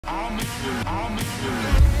I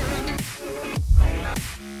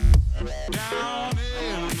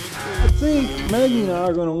think Maggie and I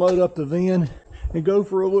are going to load up the van and go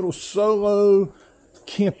for a little solo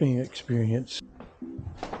camping experience.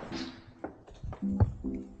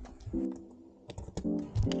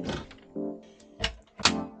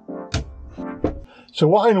 So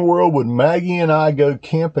why in the world would Maggie and I go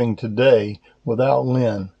camping today without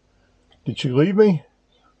Lynn? Did she leave me?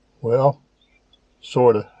 Well,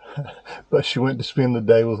 sort of. But she went to spend the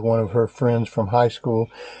day with one of her friends from high school.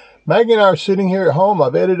 Maggie and I are sitting here at home.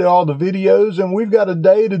 I've edited all the videos and we've got a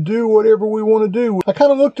day to do whatever we want to do. I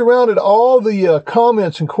kind of looked around at all the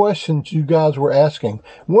comments and questions you guys were asking.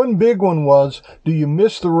 One big one was, do you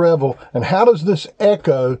miss the Revel and how does this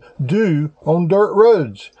EKKO do on dirt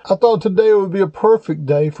roads? I thought today would be a perfect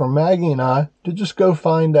day for Maggie and I to just go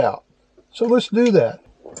find out. So let's do that.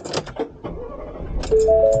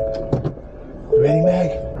 Ready,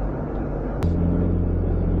 Mag?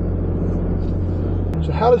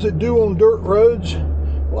 So how does it do on dirt roads?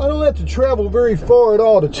 Well, I don't have to travel very far at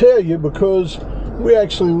all to tell you because we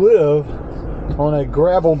actually live on a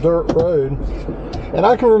gravel dirt road. And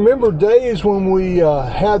I can remember days when we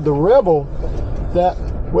had the Revel that,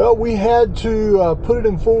 well, we had to put it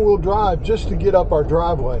in four-wheel drive just to get up our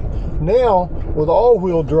driveway. Now, with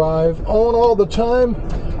all-wheel drive on all the time,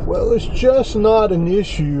 well, it's just not an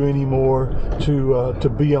issue anymore to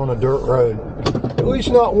be on a dirt road. At least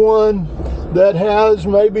not one that has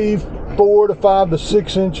maybe 4 to 5 to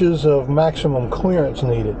 6 inches of maximum clearance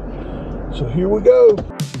needed. So here we go.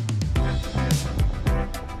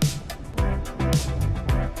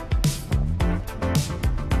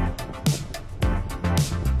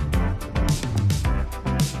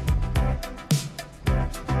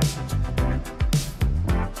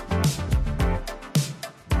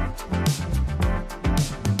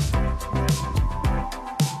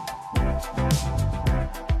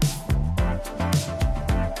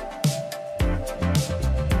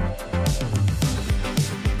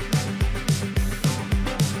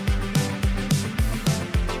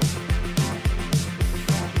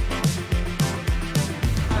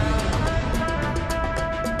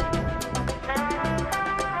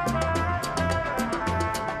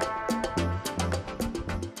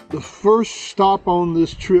 The first stop on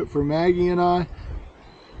this trip for Maggie and I,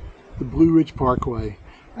 the Blue Ridge Parkway.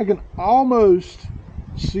 I can almost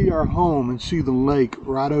see our home and see the lake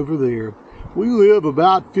right over there. We live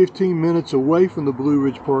about 15 minutes away from the Blue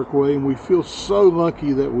Ridge Parkway and we feel so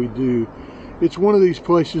lucky that we do. It's one of these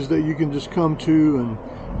places that you can just come to and,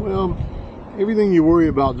 well, everything you worry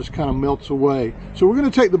about just kind of melts away. So we're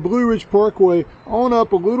going to take the Blue Ridge Parkway on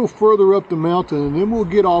up a little further up the mountain and then we'll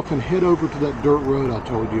get off and head over to that dirt road I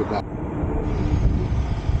told you about.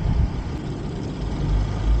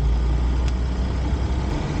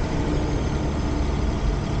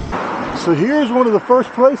 So here's one of the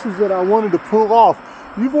first places that I wanted to pull off.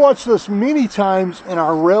 You've watched us many times in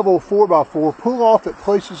our Revel 4x4 pull off at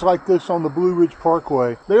places like this on the Blue Ridge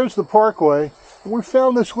Parkway. There's the Parkway. We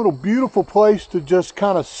found this little beautiful place to just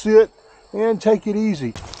kind of sit and take it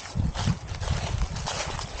easy.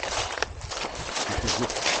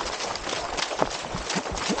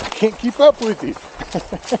 I can't keep up with you.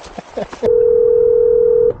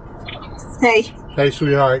 Hey. Hey,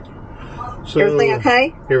 sweetheart. So, everything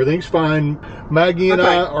okay? Everything's fine. Maggie and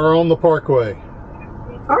I are on the Parkway.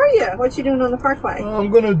 Are you? What you doing on the Parkway? I'm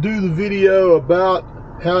going to do the video about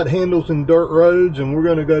how it handles in dirt roads, and we're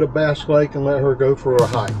going to go to Bass Lake and let her go for a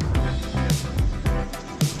hike.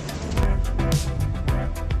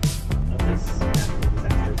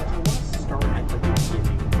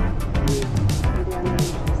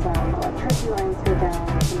 Some electricity lines go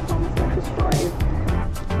down, some homes get destroyed.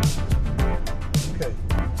 Okay.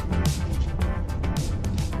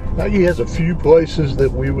 Maggie has a few places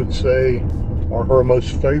that we would say are her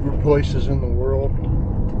most favorite places in the world.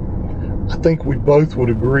 I think we both would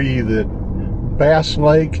agree that Bass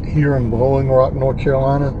Lake here in Blowing Rock, North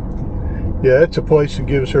Carolina, yeah, it's a place that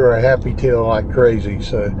gives her a happy tail like crazy.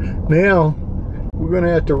 So now we're going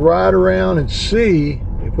to have to ride around and see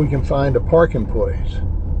if we can find a parking place.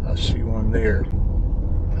 I see one there.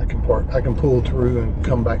 I can pull through and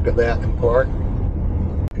come back to that and park.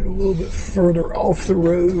 Get a little bit further off the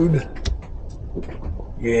road.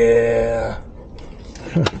 Yeah.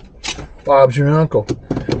 Bob's your uncle.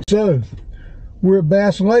 So, we're at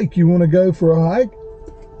Bass Lake. You want to go for a hike?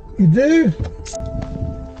 You do?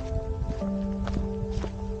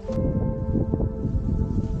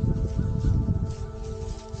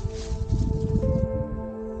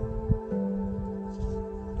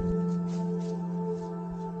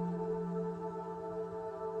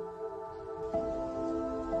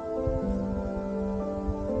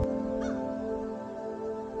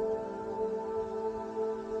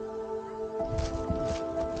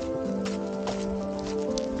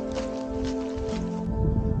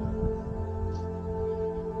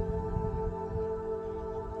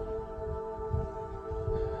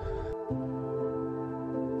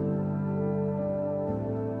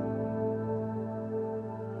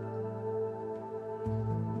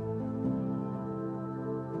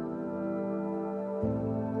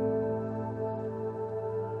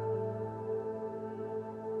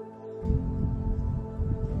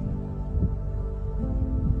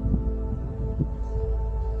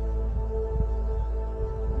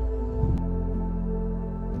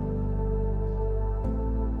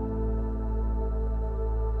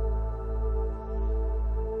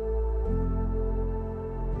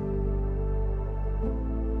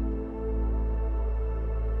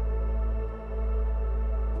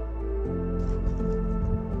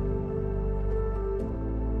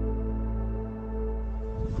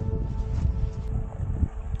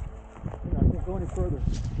 further.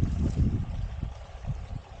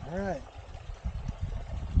 All right.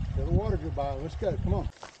 Got the water goodbye. Let's go. Come on.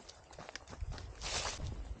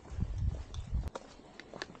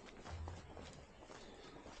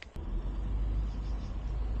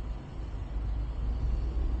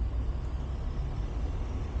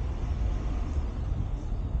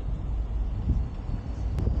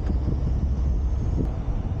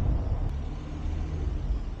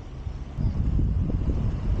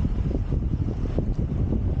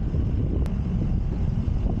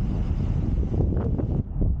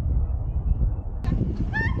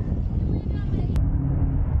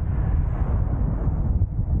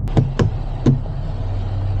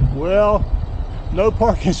 Well, no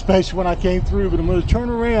parking space when I came through, but I'm going to turn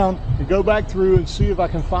around and go back through and see if I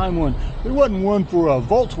can find one. There wasn't one for a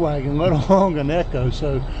Volkswagen, let alone an EKKO,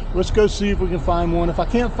 so let's go see if we can find one. If I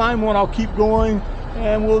can't find one, I'll keep going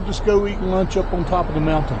and we'll just go eat lunch up on top of the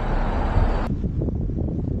mountain.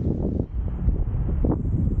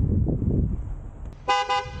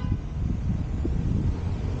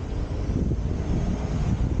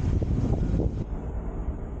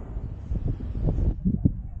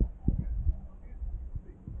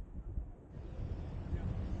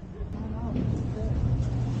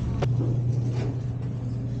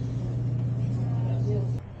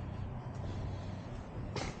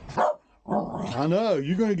 I know,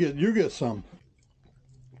 you get some.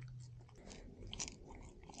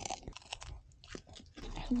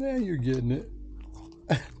 Now you're getting it.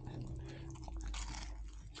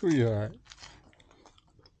 Sweetheart.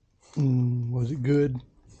 Was it good?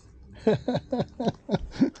 We're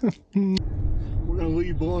going to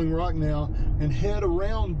leave Blowing Rock now and head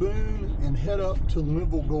around Boone and head up to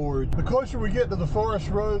Linville Gorge. The closer we get to the forest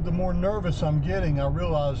road, the more nervous I'm getting. I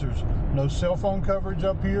realize there's no cell phone coverage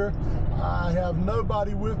up here. I have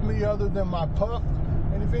nobody with me other than my pup.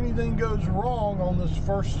 And if anything goes wrong on this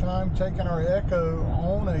first time taking our EKKO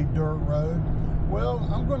on a dirt road, well,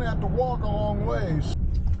 I'm going to have to walk a long ways.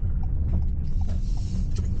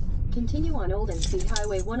 Continue on Old and see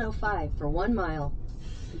Highway 105 for 1 mile.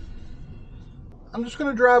 I'm just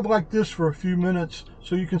going to drive like this for a few minutes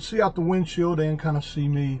so you can see out the windshield and kind of see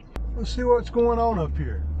me. Let's see what's going on up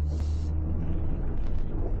here.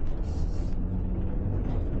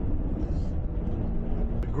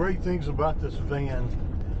 The great things about this van,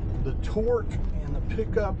 the torque and the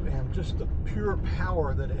pickup and just the pure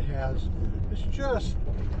power that it has, it's just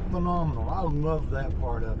phenomenal. I love that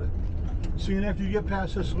part of it. See, and after you get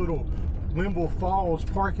past this little Linville Falls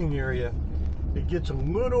parking area, it gets a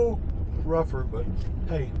little rougher, but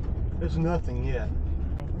hey, it's nothing yet.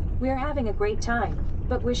 We're having a great time,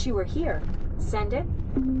 but wish you were here. Send it?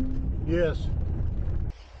 Yes.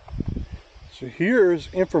 So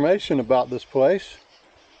here's information about this place.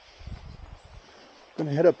 I'm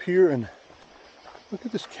gonna head up here and look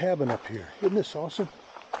at this cabin up here. Isn't this awesome?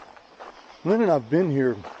 Lynn and I've been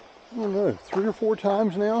here, I don't know, 3 or 4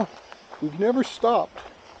 times now. We've never stopped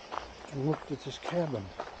and looked at this cabin.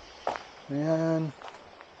 Man,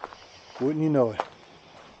 wouldn't you know it,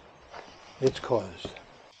 it's closed.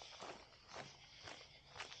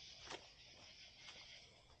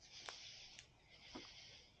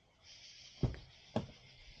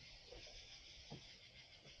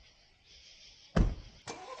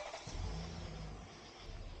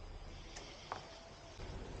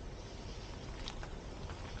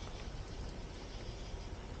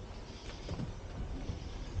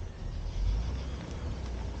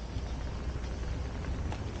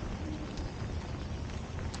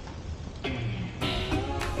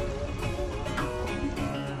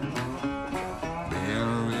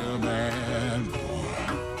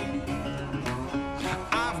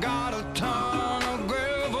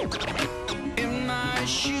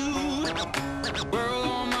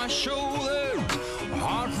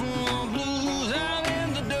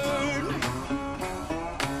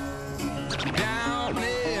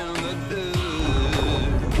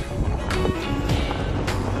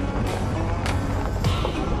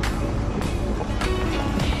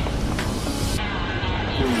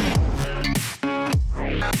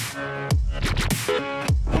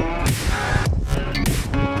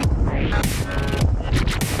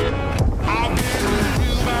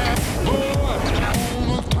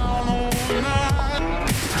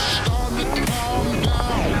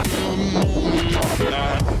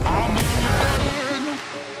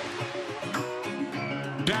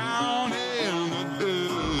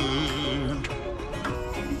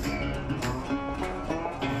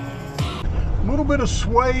 Bit of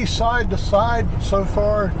sway side to side so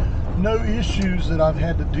far, no issues that I've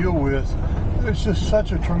had to deal with. There's just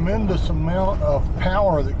such a tremendous amount of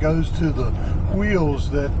power that goes to the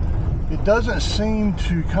wheels that it doesn't seem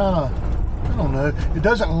to kind of, I don't know, it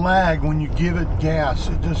doesn't lag when you give it gas.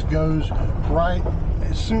 It just goes right,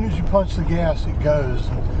 as soon as you punch the gas, it goes.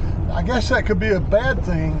 I guess that could be a bad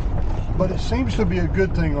thing, but it seems to be a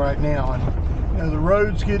good thing right now. And you know, the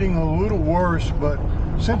road's getting a little worse, but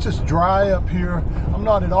since it's dry up here, I'm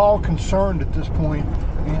not at all concerned at this point.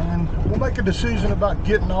 And we'll make a decision about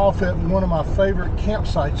getting off at one of my favorite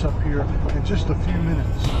campsites up here in just a few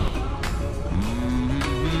minutes.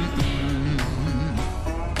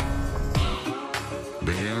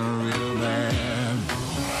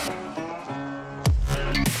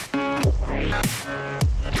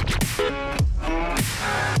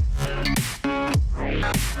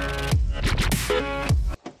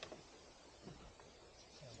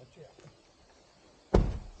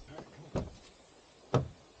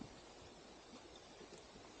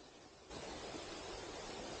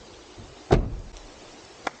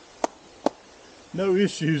 No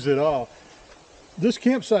issues at all. This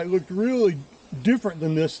campsite looked really different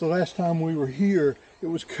than this the last time we were here. It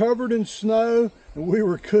was covered in snow and we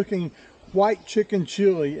were cooking white chicken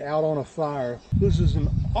chili out on a fire. This is an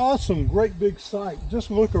awesome, great big site.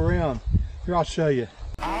 Just look around. Here, I'll show you.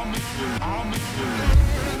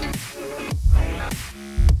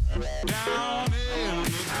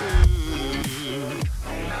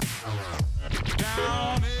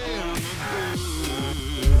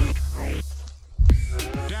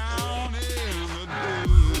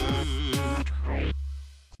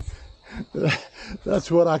 That's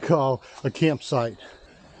what I call a campsite.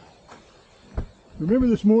 Remember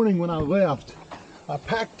this morning when I left, I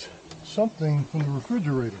packed something from the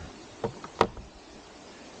refrigerator.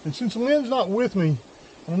 And since Lynn's not with me,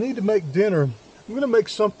 I need to make dinner. I'm going to make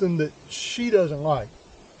something that she doesn't like.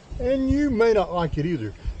 And you may not like it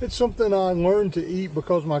either. It's something I learned to eat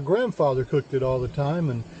because my grandfather cooked it all the time,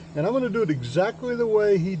 and I'm going to do it exactly the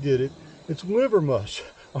way he did it. It's liver mush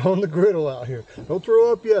on the griddle out here. Don't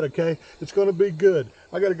throw up yet, okay? It's going to be good.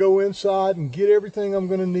 I got to go inside and get everything I'm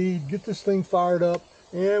going to need, get this thing fired up,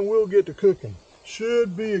 and we'll get to cooking.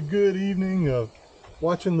 Should be a good evening of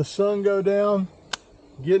watching the sun go down,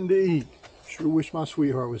 getting to eat. Sure wish my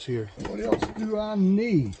sweetheart was here. What else do I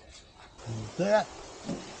need? I need that.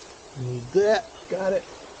 I need that. Got it.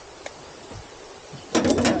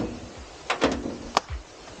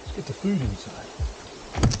 Let's get the food inside.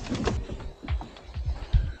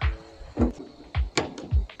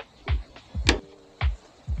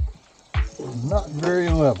 Not very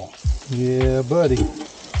level. Yeah, buddy.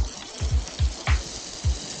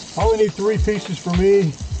 I only need 3 pieces for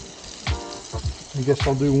me. I guess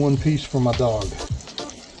I'll do 1 piece for my dog.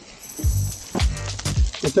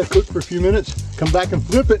 Let that cook for a few minutes. Come back and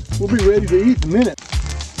flip it. We'll be ready to eat in a minute.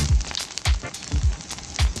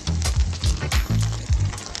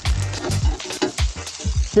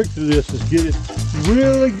 Trick to this is get it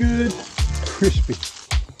really good, crispy.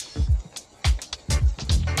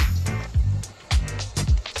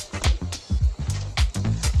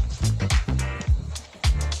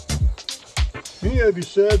 Many of you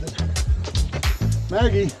said that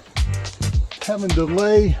Maggie having to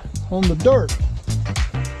lay on the dirt.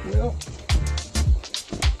 Well,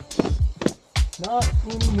 not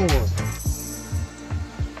anymore.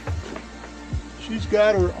 She's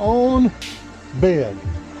got her own bed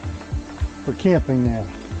for camping now.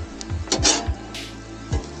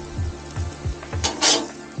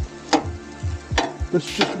 This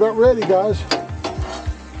is just about ready, guys.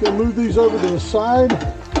 Gonna move these over to the side.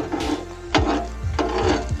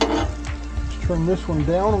 Let's turn this one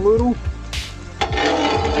down a little.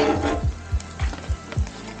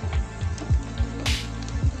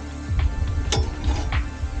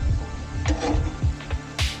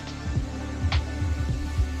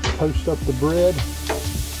 Toast up the bread.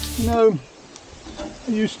 You know,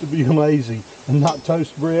 I used to be lazy and not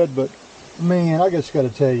toast bread, but man, I just got to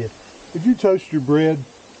tell you, if you toast your bread,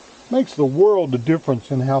 it makes the world of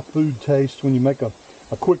difference in how food tastes when you make a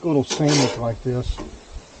quick little sandwich like this.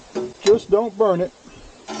 Just don't burn it.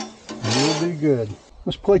 It'll be good.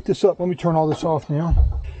 Let's plate this up. Let me turn all this off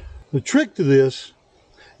now. The trick to this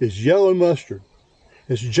is yellow mustard.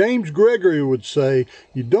 As James Gregory would say,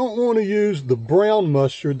 you don't want to use the brown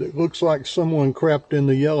mustard that looks like someone crapped in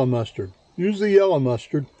the yellow mustard. Use the yellow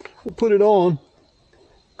mustard. We'll put it on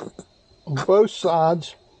both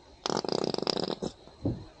sides.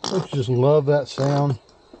 Let's just love that sound.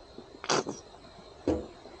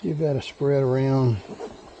 Give that a spread around.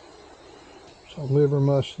 So liver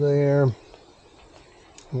mush there. And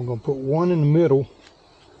we're going to put one in the middle.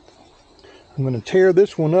 I'm going to tear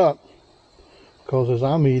this one up because as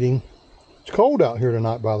I'm eating, it's cold out here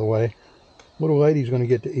tonight, by the way. Little lady's going to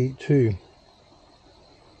get to eat too.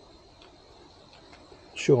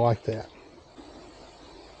 She'll like that.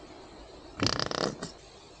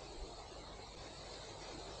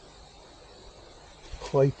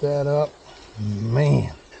 Plate that up.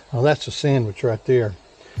 Man, oh, that's a sandwich right there.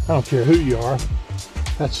 I don't care who you are.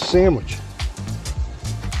 That's a sandwich.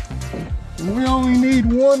 We only need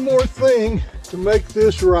one more thing to make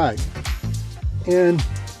this right. And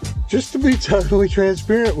just to be totally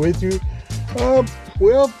transparent with you,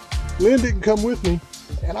 well, Lynn didn't come with me,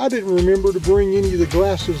 and I didn't remember to bring any of the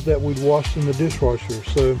glasses that we'd washed in the dishwasher.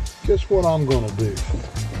 So guess what I'm gonna do?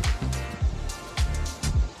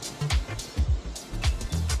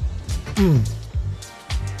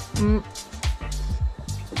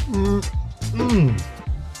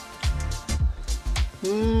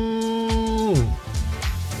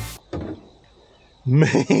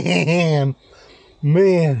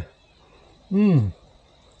 Man.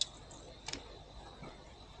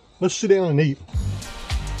 Let's sit down and eat.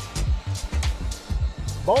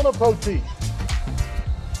 Bon appetit.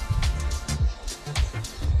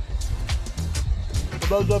 For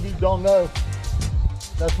those of you who don't know,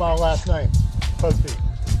 that's my last name, Appetit.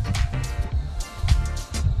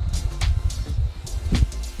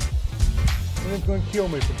 Lynn's going to kill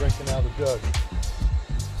me for drinking out of the jug.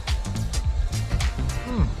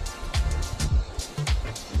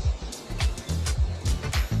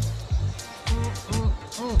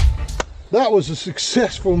 That was a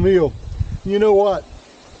successful meal. You know what?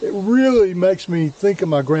 It really makes me think of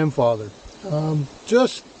my grandfather.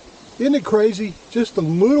 Isn't it crazy? Just the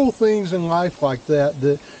little things in life like that,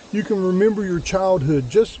 that you can remember your childhood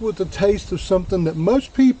just with the taste of something that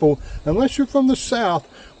most people, unless you're from the South,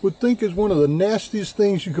 would think is one of the nastiest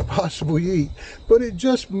things you could possibly eat. But it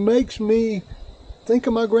just makes me think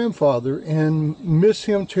of my grandfather and miss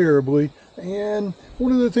him terribly. And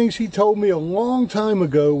one of the things he told me a long time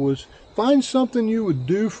ago was, find something you would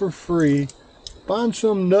do for free, find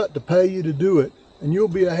some nut to pay you to do it, and you'll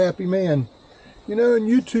be a happy man. You know, and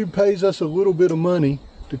YouTube pays us a little bit of money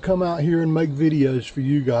to come out here and make videos for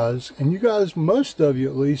you guys. And you guys, most of you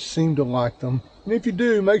at least, seem to like them. And if you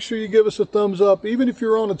do, make sure you give us a thumbs up, even if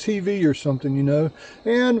you're on a TV or something, you know.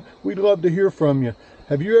 And we'd love to hear from you.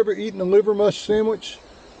 Have you ever eaten a liver mush sandwich?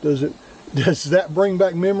 Does that bring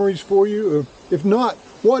back memories for you? Or if not,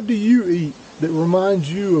 what do you eat that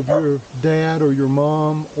reminds you of your dad or your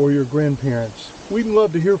mom or your grandparents? We'd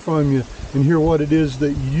love to hear from you and hear what it is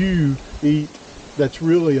that you eat that's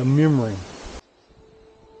really a memory.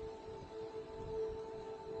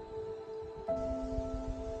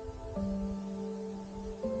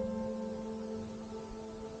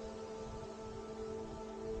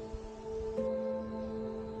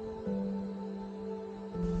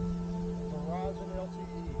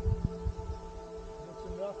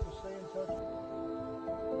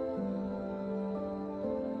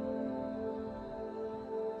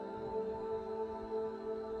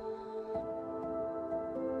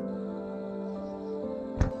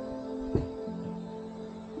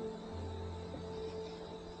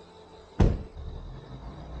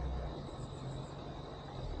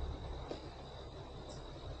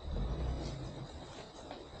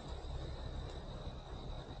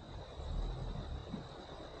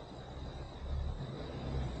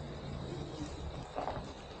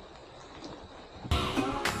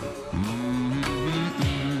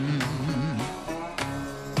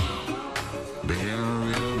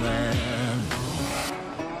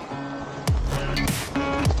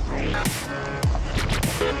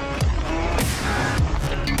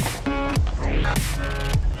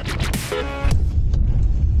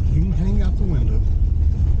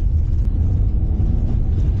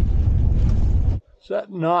 Is that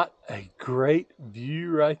not a great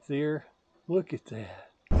view right there? Look at that.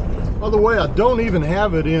 By the way, I don't even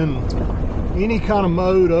have it in any kind of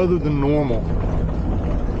mode other than normal.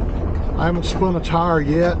 I haven't spun a tire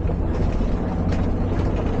yet.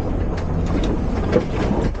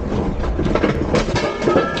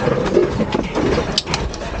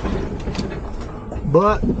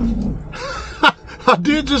 But I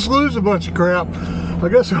did just lose a bunch of crap. I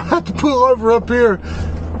guess I'll have to pull over up here.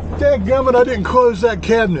 Dadgummit, I didn't close that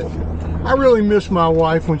cabinet. I really miss my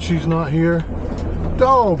wife when she's not here.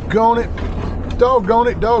 Doggone it. Doggone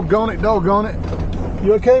it, doggone it, doggone it.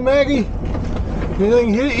 You okay, Maggie?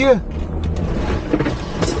 Anything hit you?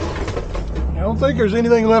 I don't think there's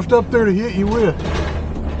anything left up there to hit you with.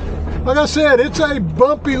 Like I said, it's a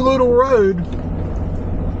bumpy little road.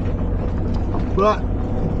 But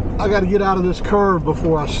I got to get out of this curve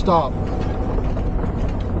before I stop.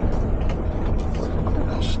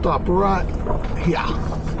 I'll stop right here.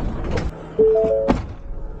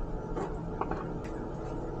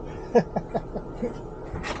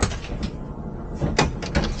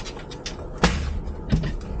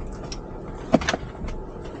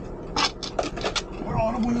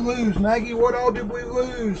 lose, Maggie? What all did we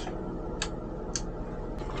lose?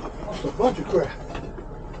 That's a bunch of crap.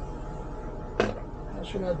 How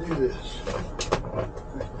should I do this? I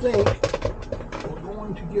think we're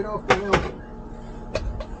going to get off the mountain.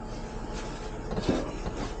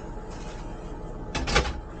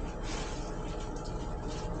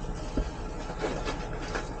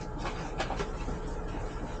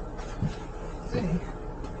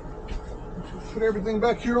 Put everything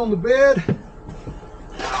back here on the bed.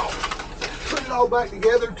 Put it all back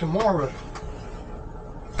together tomorrow.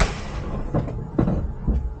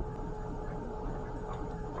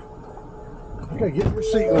 Okay, get in your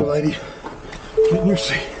seat, little lady. Get in your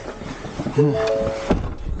seat. You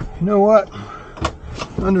know what?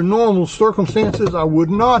 Under normal circumstances, I would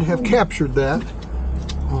not have captured that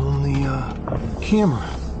on the camera,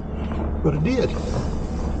 but I did.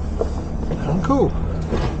 Cool.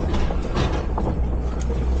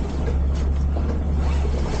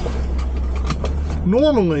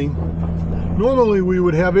 Normally we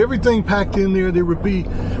would have everything packed in there. There would be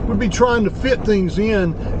trying to fit things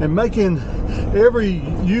in and making every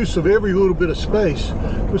use of every little bit of space.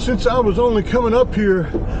 But since I was only coming up here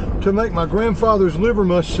to make my grandfather's liver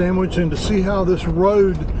mush sandwich and to see how this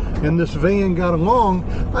road and this van got along,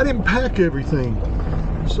 I didn't pack everything.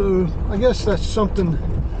 So I guess that's something,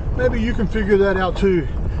 maybe you can figure that out too.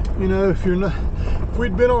 You know, if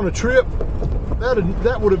we'd been on a trip,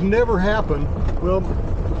 that would have never happened. Well,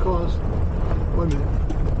 because, wait a minute.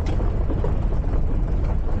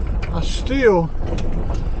 I still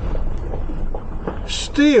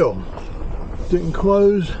didn't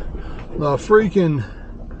close the freaking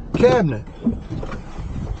cabinet.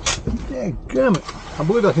 Dadgummit. I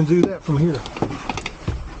believe I can do that from here.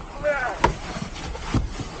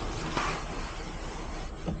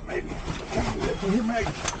 Maybe. Can I do that from here, Maggie?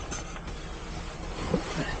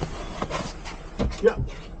 Yep.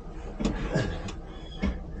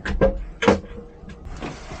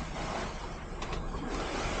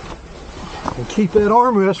 And keep that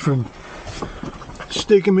armrest from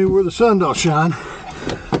sticking me where the sun don't shine.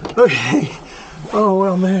 Okay. Oh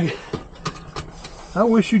well, Meg. I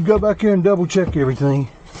wish you'd go back here and double check everything.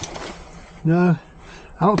 No,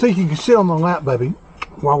 I don't think you can sit on my lap, baby,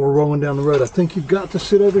 while we're rolling down the road. I think you've got to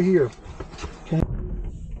sit over here. Okay.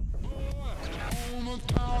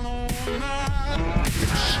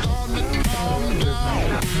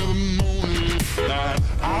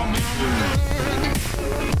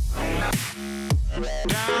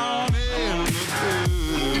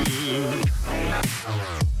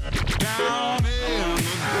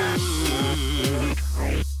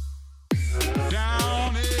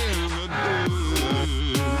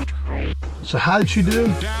 So how did she do?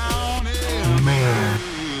 Man,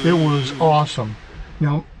 it was awesome.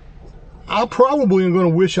 Now, I probably am going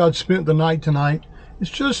to wish I'd spent the night tonight.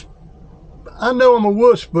 It's just, I know I'm a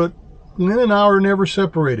wuss, but Lynn and I are never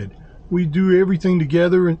separated. We do everything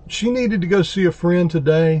together, and she needed to go see a friend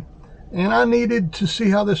today, and I needed to see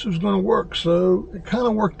how this was going to work, so it kind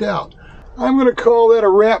of worked out. I'm going to call that a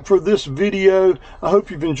wrap for this video. I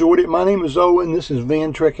hope you've enjoyed it. My name is Owen. This is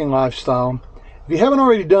Van Trekking Lifestyle. If you haven't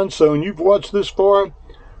already done so and you've watched this far,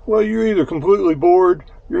 well, you're either completely bored,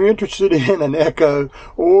 you're interested in an EKKO,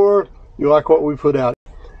 or you like what we put out.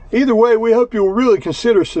 Either way, we hope you'll really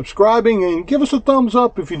consider subscribing and give us a thumbs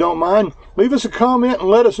up if you don't mind. Leave us a comment and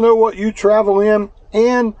let us know what you travel in.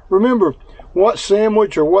 And remember, what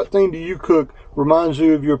sandwich or what thing do you cook reminds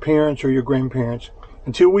you of your parents or your grandparents?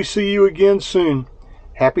 Until we see you again soon,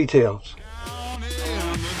 happy tales.